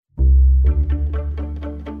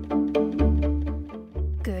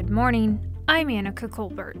morning, I'm Annika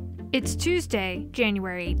Colbert. It's Tuesday,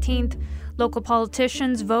 January 18th. Local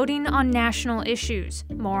politicians voting on national issues.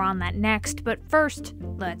 More on that next, but first,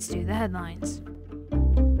 let's do the headlines.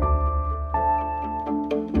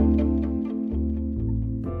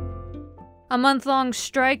 A month-long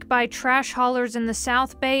strike by trash haulers in the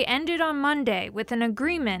South Bay ended on Monday with an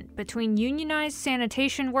agreement between unionized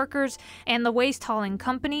sanitation workers and the waste hauling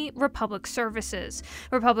company, Republic Services.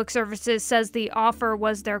 Republic Services says the offer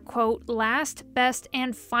was their, quote, last, best,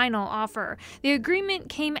 and final offer. The agreement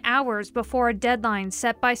came hours before a deadline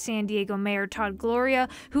set by San Diego Mayor Todd Gloria,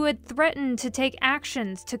 who had threatened to take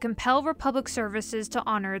actions to compel Republic Services to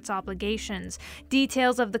honor its obligations.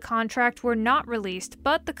 Details of the contract were not released,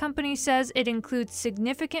 but the company says it includes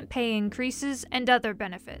significant pay increases and other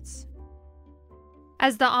benefits.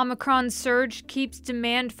 As the Omicron surge keeps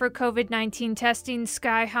demand for COVID-19 testing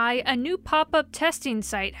sky high, a new pop-up testing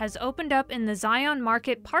site has opened up in the Zion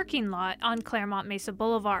Market parking lot on Claremont Mesa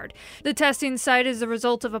Boulevard. The testing site is the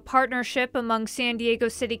result of a partnership among San Diego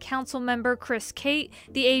City Council member Chris Cate,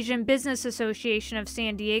 the Asian Business Association of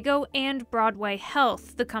San Diego, and Broadway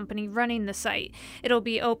Health, the company running the site. It'll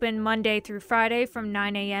be open Monday through Friday from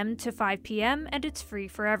 9 a.m. to 5 p.m., and it's free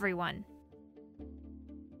for everyone.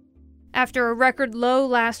 After a record low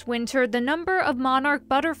last winter, the number of monarch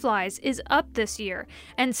butterflies is up this year.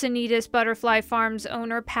 Encinitas Butterfly Farms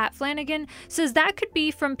owner Pat Flanagan says that could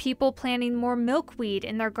be from people planting more milkweed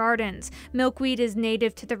in their gardens. Milkweed is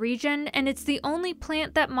native to the region, and it's the only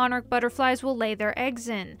plant that monarch butterflies will lay their eggs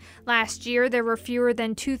in. Last year, there were fewer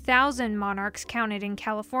than 2,000 monarchs counted in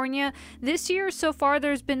California. This year, so far,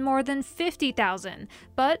 there's been more than 50,000.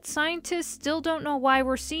 But scientists still don't know why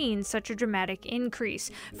we're seeing such a dramatic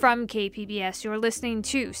increase. From KPBS, you're listening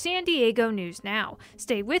to San Diego News Now.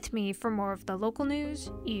 Stay with me for more of the local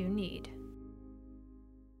news you need.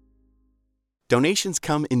 Donations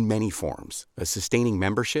come in many forms: a sustaining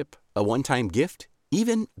membership, a one-time gift,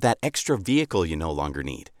 even that extra vehicle you no longer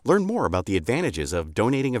need. Learn more about the advantages of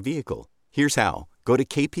donating a vehicle. Here's how. Go to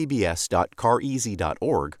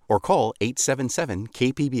kpbs.careasy.org or call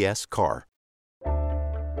 877-KPBS-CAR.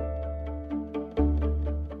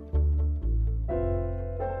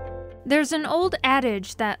 There's an old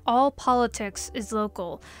adage that all politics is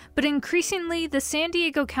local, but increasingly the San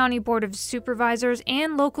Diego County Board of Supervisors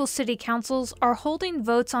and local city councils are holding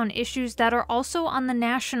votes on issues that are also on the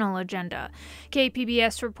national agenda.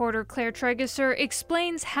 KPBS reporter Claire Trageser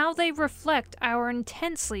explains how they reflect our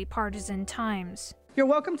intensely partisan times. You're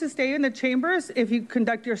welcome to stay in the chambers if you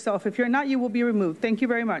conduct yourself. If you're not, you will be removed. Thank you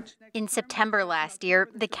very much. In September last year,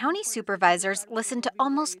 the county supervisors listened to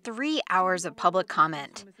almost 3 hours of public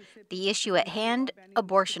comment. The issue at hand,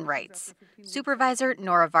 abortion rights. Supervisor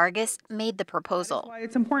Nora Vargas made the proposal. That's why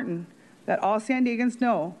it's important that all San Diegans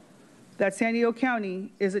know that San Diego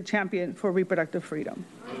County is a champion for reproductive freedom.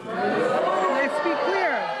 Let's be clear.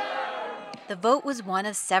 The vote was one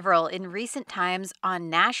of several in recent times on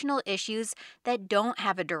national issues that don't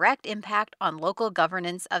have a direct impact on local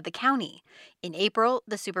governance of the county. In April,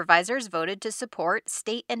 the supervisors voted to support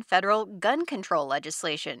state and federal gun control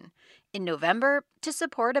legislation. In November, to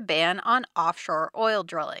support a ban on offshore oil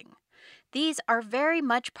drilling. These are very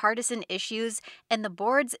much partisan issues, and the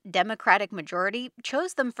board's Democratic majority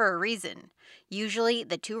chose them for a reason. Usually,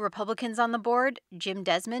 the two Republicans on the board, Jim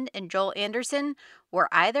Desmond and Joel Anderson, were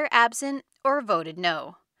either absent or voted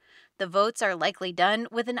no. The votes are likely done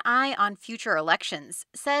with an eye on future elections,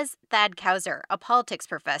 says Thad Kauser, a politics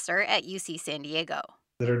professor at UC San Diego.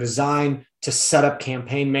 That are designed to set up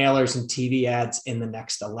campaign mailers and TV ads in the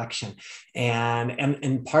next election.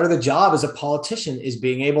 And part of the job as a politician is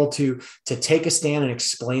being able to take a stand and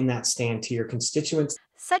explain that stand to your constituents.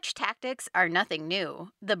 Such tactics are nothing new.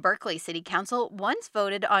 The Berkeley City Council once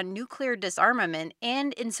voted on nuclear disarmament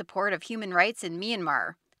and in support of human rights in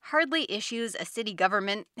Myanmar. Hardly issues a city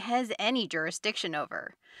government has any jurisdiction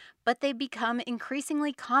over. But they become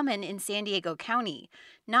increasingly common in San Diego County,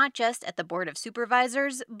 not just at the Board of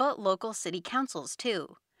Supervisors, but local city councils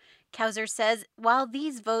too. Kauser says while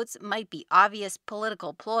these votes might be obvious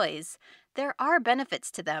political ploys, there are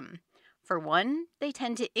benefits to them. For one, they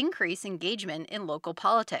tend to increase engagement in local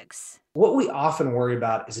politics. What we often worry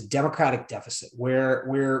about is a democratic deficit where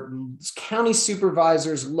county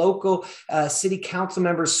supervisors, local city council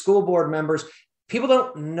members, school board members, people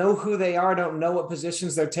don't know who they are, don't know what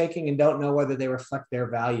positions they're taking, and don't know whether they reflect their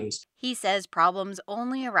values. He says problems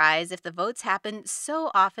only arise if the votes happen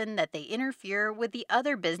so often that they interfere with the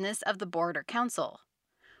other business of the board or council.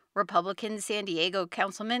 Republican San Diego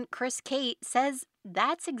Councilman Chris Cate says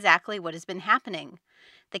that's exactly what has been happening.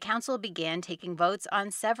 the council began taking votes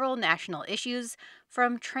on several national issues,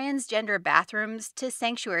 from transgender bathrooms to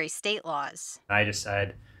sanctuary state laws. I just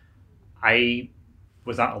said, I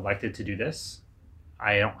was not elected to do this.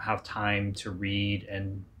 I don't have time to read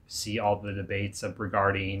and see all the debates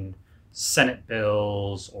regarding Senate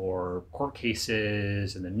bills or court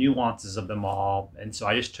cases and the nuances of them all. And so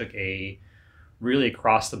I just took a really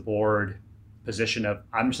across the board position of,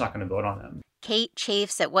 I'm just not going to vote on them. Kate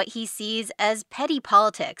chafes at what he sees as petty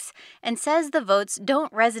politics and says the votes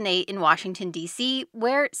don't resonate in Washington, D.C.,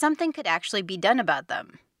 where something could actually be done about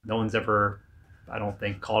them. No one's ever, I don't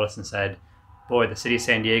think, called us and said, boy, the city of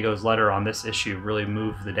San Diego's letter on this issue really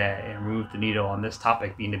moved the day and moved the needle on this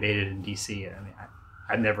topic being debated in D.C. I mean,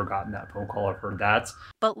 I've never gotten that phone call or heard that.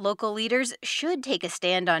 But local leaders should take a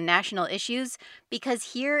stand on national issues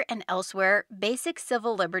because here and elsewhere, basic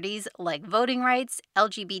civil liberties like voting rights,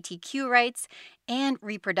 LGBTQ rights, and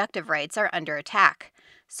reproductive rights are under attack.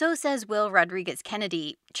 So says Will Rodriguez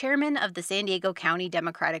Kennedy, chairman of the San Diego County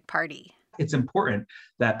Democratic Party. It's important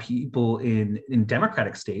that people in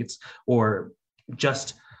Democratic states, or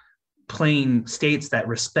just plain states that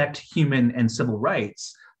respect human and civil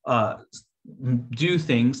rights, do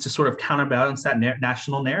things to sort of counterbalance that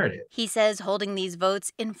national narrative. He says holding these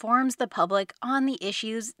votes informs the public on the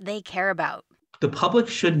issues they care about. The public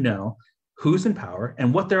should know who's in power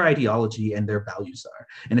and what their ideology and their values are.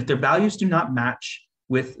 And if their values do not match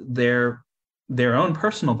with their own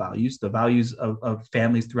personal values, the values of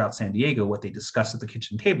families throughout San Diego, what they discuss at the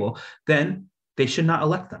kitchen table, then they should not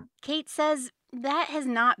elect them. Kate says that has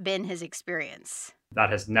not been his experience. That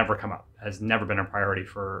has never come up, has never been a priority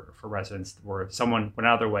for residents, where someone went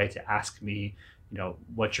out of their way to ask me,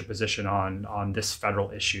 what's your position on this federal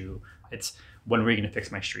issue? It's, when are we going to fix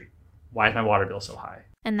my street? Why is my water bill so high?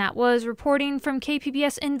 And that was reporting from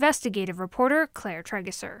KPBS investigative reporter Claire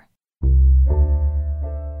Tregeser.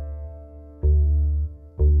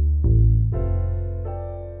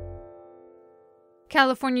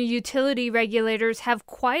 California utility regulators have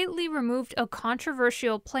quietly removed a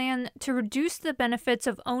controversial plan to reduce the benefits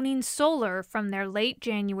of owning solar from their late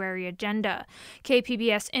January agenda.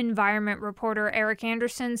 KPBS environment reporter Eric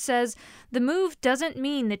Anderson says the move doesn't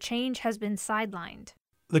mean the change has been sidelined.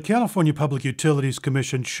 The California Public Utilities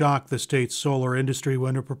Commission shocked the state's solar industry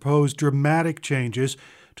when it proposed dramatic changes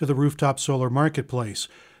to the rooftop solar marketplace.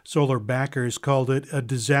 Solar backers called it a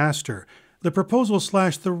disaster. The proposal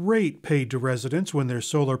slashed the rate paid to residents when their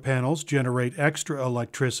solar panels generate extra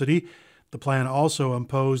electricity. The plan also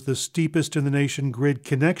imposed the steepest in the nation grid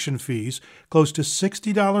connection fees, close to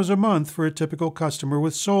 $60 a month for a typical customer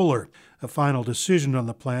with solar. A final decision on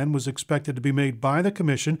the plan was expected to be made by the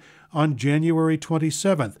Commission on January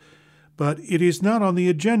 27th. But it is not on the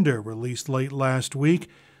agenda, released late last week.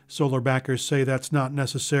 Solar backers say that's not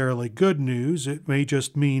necessarily good news. It may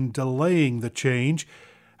just mean delaying the change.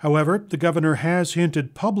 However, the governor has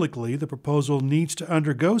hinted publicly the proposal needs to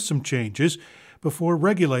undergo some changes before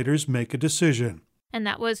regulators make a decision. And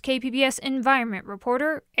that was KPBS environment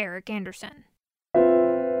reporter Eric Anderson.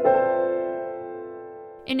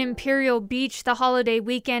 In Imperial Beach, the holiday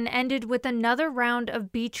weekend ended with another round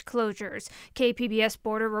of beach closures. KPBS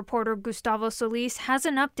border reporter Gustavo Solis has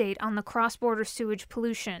an update on the cross-border sewage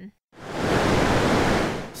pollution.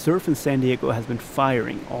 Surf in San Diego has been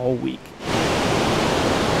firing all week.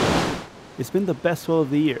 It's been the best swell of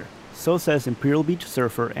the year, so says Imperial Beach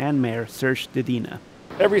surfer and mayor Serge Dedina.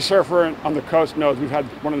 Every surfer on the coast knows we've had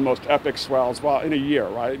one of the most epic swells, in a year,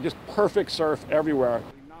 right? Just perfect surf everywhere.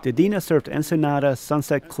 Dedina surfed Ensenada,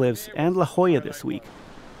 Sunset Cliffs, and La Jolla this week,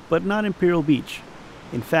 but not Imperial Beach.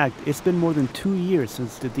 In fact, it's been more than 2 years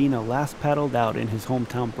since Dedina last paddled out in his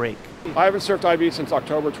hometown break. I haven't surfed IB since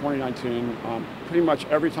October 2019. Pretty much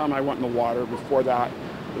every time I went in the water before that,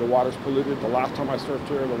 the water's polluted. The last time I surfed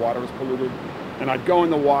here, the water was polluted. And I'd go in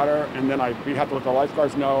the water, and then we have to let the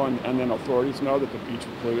lifeguards know, and then authorities know that the beach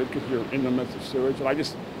was polluted because you're in the midst of sewage. And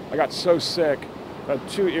I got so sick. I had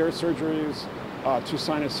 2 ear surgeries, 2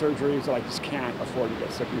 sinus surgeries that I just can't afford to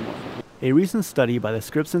get sick anymore. A recent study by the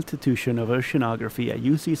Scripps Institution of Oceanography at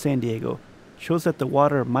UC San Diego shows that the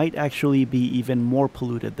water might actually be even more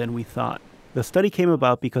polluted than we thought. The study came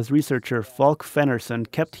about because researcher Falk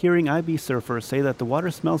Fennerson kept hearing IB surfers say that the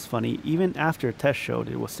water smells funny even after tests showed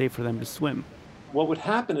it was safe for them to swim. What would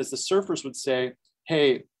happen is the surfers would say,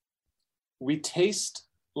 hey, we taste,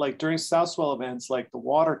 like during South Swell events, like the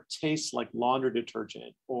water tastes like laundry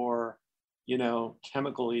detergent or,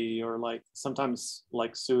 chemically, or like sometimes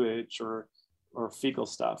like sewage or fecal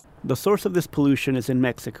stuff. The source of this pollution is in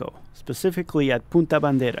Mexico, specifically at Punta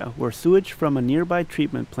Bandera, where sewage from a nearby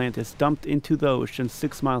treatment plant is dumped into the ocean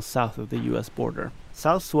 6 miles south of the U.S. border.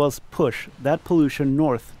 South swells push that pollution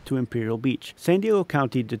north to Imperial Beach. San Diego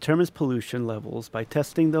County determines pollution levels by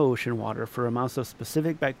testing the ocean water for amounts of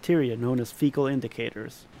specific bacteria known as fecal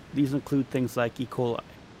indicators. These include things like E. coli.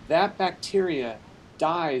 That bacteria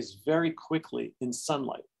dies very quickly in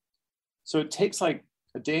sunlight. So it takes like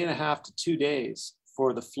a day and a half to 2 days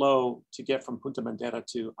for the flow to get from Punta Bandera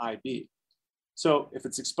to IB. So if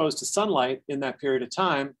it's exposed to sunlight in that period of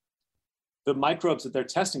time, the microbes that they're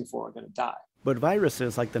testing for are going to die. But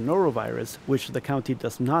viruses like the norovirus, which the county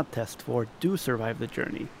does not test for, do survive the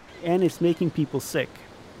journey. And it's making people sick.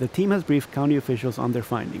 The team has briefed county officials on their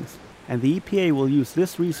findings. And the EPA will use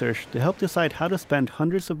this research to help decide how to spend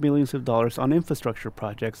hundreds of millions of dollars on infrastructure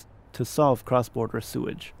projects to solve cross-border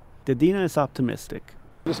sewage. Dedina is optimistic.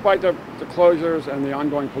 Despite the closures and the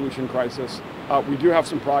ongoing pollution crisis, we do have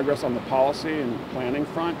some progress on the policy and planning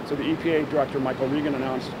front. So the EPA Director, Michael Regan,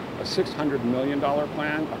 announced a $600 million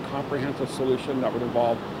plan, a comprehensive solution that would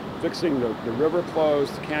involve fixing the river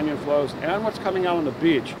flows, the canyon flows, and what's coming out on the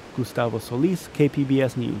beach. Gustavo Solis,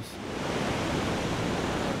 KPBS News.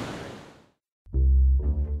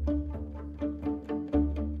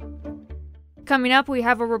 Coming up, we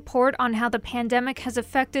have a report on how the pandemic has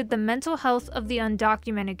affected the mental health of the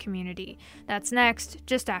undocumented community. That's next,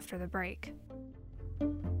 just after the break.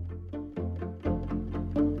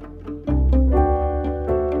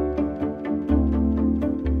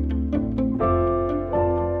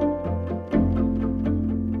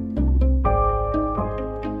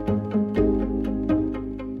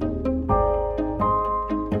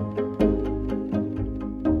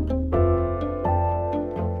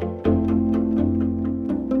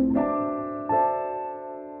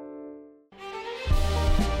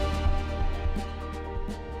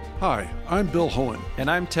 Hi, I'm Bill Hohen. And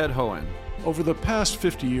I'm Ted Hohen. Over the past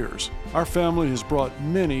 50 years, our family has brought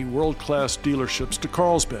many world-class dealerships to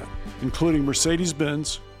Carlsbad, including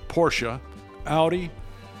Mercedes-Benz, Porsche, Audi,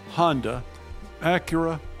 Honda,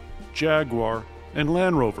 Acura, Jaguar, and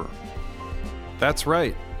Land Rover. That's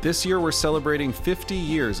right. This year we're celebrating 50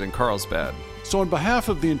 years in Carlsbad. So on behalf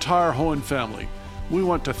of the entire Hohen family, we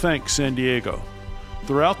want to thank San Diego.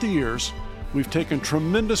 Throughout the years, we've taken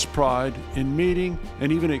tremendous pride in meeting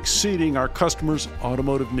and even exceeding our customers'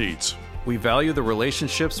 automotive needs. We value the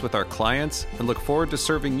relationships with our clients and look forward to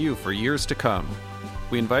serving you for years to come.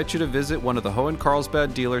 We invite you to visit one of the Hohen Carlsbad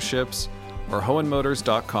dealerships or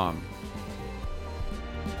hohenmotors.com.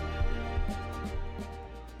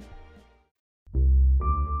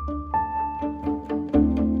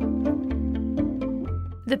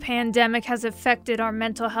 The pandemic has affected our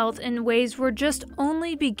mental health in ways we're just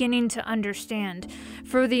only beginning to understand.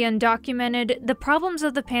 For the undocumented, the problems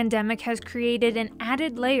of the pandemic has created an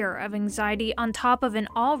added layer of anxiety on top of an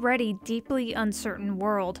already deeply uncertain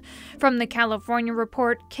world. From the California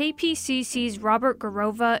Report, KPCC's Robert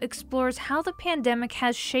Garova explores how the pandemic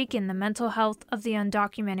has shaken the mental health of the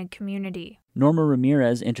undocumented community. Norma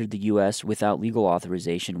Ramirez entered the U.S. without legal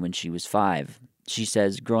authorization when she was 5. She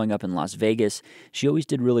says growing up in Las Vegas, she always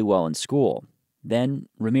did really well in school. Then,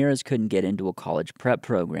 Ramirez couldn't get into a college prep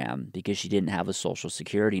program because she didn't have a social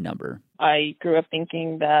security number. I grew up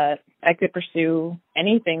thinking that I could pursue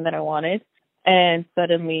anything that I wanted, and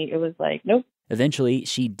suddenly it was like, nope. Eventually,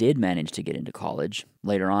 she did manage to get into college.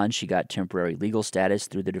 Later on, she got temporary legal status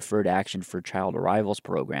through the Deferred Action for Child Arrivals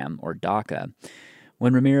program, or DACA.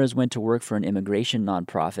 When Ramirez went to work for an immigration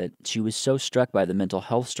nonprofit, she was so struck by the mental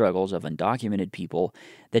health struggles of undocumented people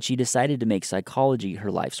that she decided to make psychology her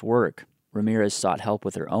life's work. Ramirez sought help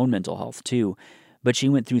with her own mental health, too, but she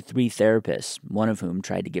went through 3 therapists, one of whom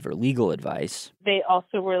tried to give her legal advice. They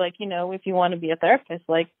also were like, if you want to be a therapist,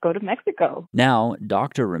 go to Mexico. Now,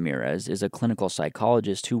 Dr. Ramirez is a clinical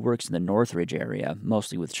psychologist who works in the Northridge area,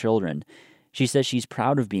 mostly with children. She says she's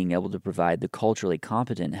proud of being able to provide the culturally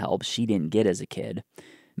competent help she didn't get as a kid.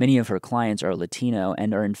 Many of her clients are Latino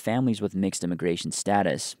and are in families with mixed immigration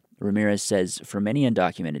status. Ramirez says for many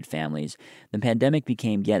undocumented families, the pandemic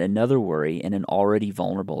became yet another worry in an already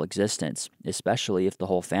vulnerable existence, especially if the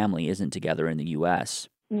whole family isn't together in the U.S.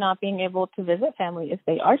 Not being able to visit family if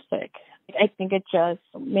they are sick. I think it just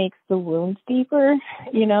makes the wounds deeper,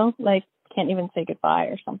 can't even say goodbye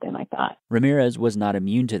or something like that. Ramirez was not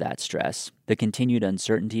immune to that stress. The continued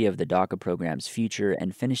uncertainty of the DACA program's future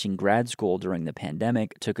and finishing grad school during the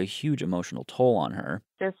pandemic took a huge emotional toll on her.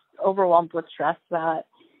 Just overwhelmed with stress that,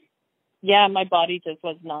 my body just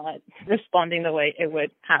was not responding the way it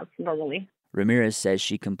would have normally. Ramirez says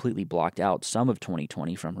she completely blocked out some of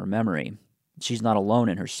 2020 from her memory. She's not alone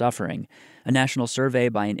in her suffering. A national survey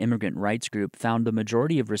by an immigrant rights group found the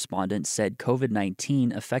majority of respondents said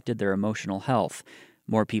COVID-19 affected their emotional health.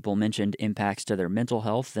 More people mentioned impacts to their mental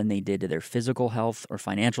health than they did to their physical health or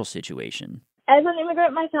financial situation. As an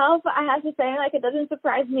immigrant myself, I have to say, it doesn't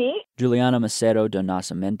surprise me. Juliana Macedo do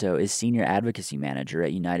Nascimento is Senior Advocacy Manager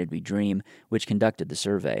at United We Dream, which conducted the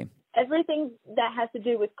survey. Everything that has to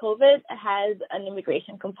do with COVID has an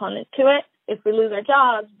immigration component to it. If we lose our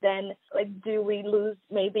jobs, then do we lose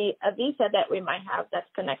maybe a visa that we might have that's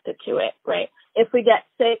connected to it, right? If we get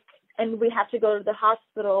sick and we have to go to the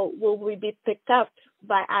hospital, will we be picked up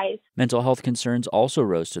by ICE? Mental health concerns also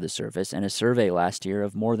rose to the surface in a survey last year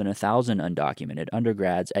of more than 1,000 undocumented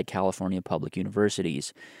undergrads at California public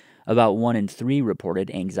universities. About 1 in 3 reported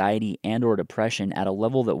anxiety and or depression at a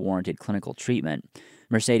level that warranted clinical treatment.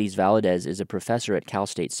 Mercedes Valadez is a professor at Cal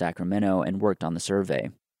State Sacramento and worked on the survey.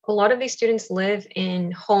 A lot of these students live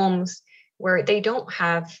in homes where they don't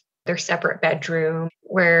have their separate bedroom,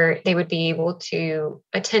 where they would be able to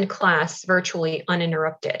attend class virtually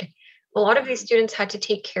uninterrupted. A lot of these students had to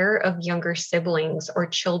take care of younger siblings or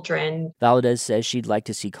children. Valadez says she'd like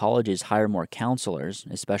to see colleges hire more counselors,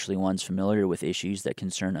 especially ones familiar with issues that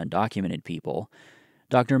concern undocumented people.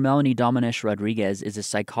 Dr. Melanie Dominish Rodriguez is a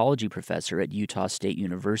psychology professor at Utah State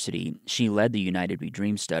University. She led the United We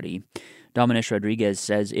Dream study. Dominish Rodriguez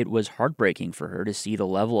says it was heartbreaking for her to see the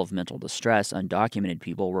level of mental distress undocumented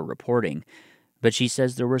people were reporting. But she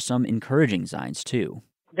says there were some encouraging signs, too.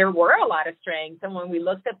 There were a lot of strengths, and when we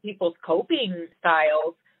looked at people's coping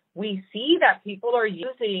styles, we see that people are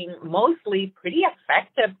using mostly pretty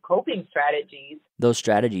effective coping strategies. Those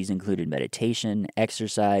strategies included meditation,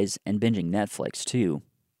 exercise, and binging Netflix, too.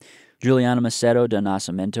 Juliana Macedo do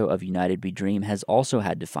Nascimento of United We Dream has also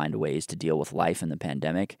had to find ways to deal with life in the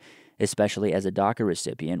pandemic, especially as a DACA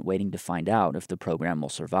recipient waiting to find out if the program will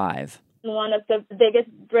survive. One of the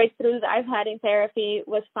biggest breakthroughs I've had in therapy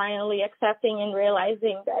was finally accepting and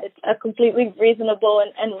realizing that it's a completely reasonable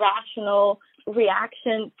and rational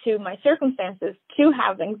reaction to my circumstances to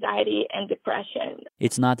have anxiety and depression.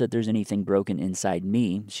 It's not that there's anything broken inside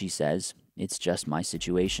me, she says. It's just my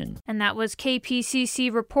situation. And that was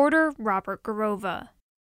KPCC reporter Robert Garova.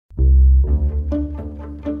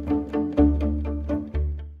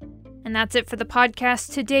 And that's it for the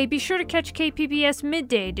podcast today. Be sure to catch KPBS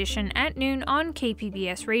Midday Edition at noon on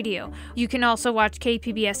KPBS Radio. You can also watch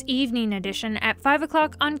KPBS Evening Edition at 5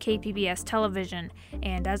 o'clock on KPBS Television.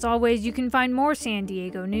 And as always, you can find more San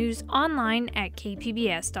Diego news online at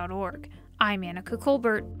kpbs.org. I'm Annika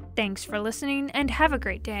Colbert. Thanks for listening and have a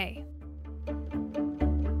great day.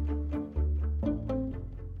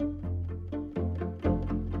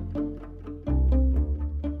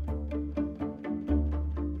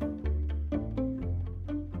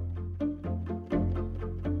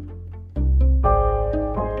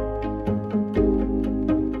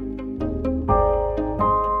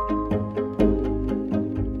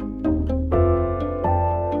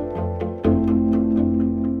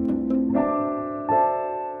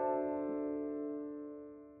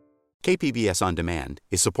 KPBS On Demand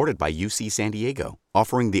is supported by UC San Diego,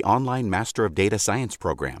 offering the online Master of Data Science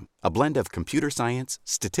program, a blend of computer science,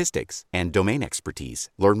 statistics, and domain expertise.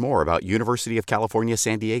 Learn more about University of California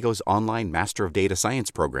San Diego's online Master of Data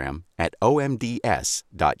Science program at omds.ucsd.edu.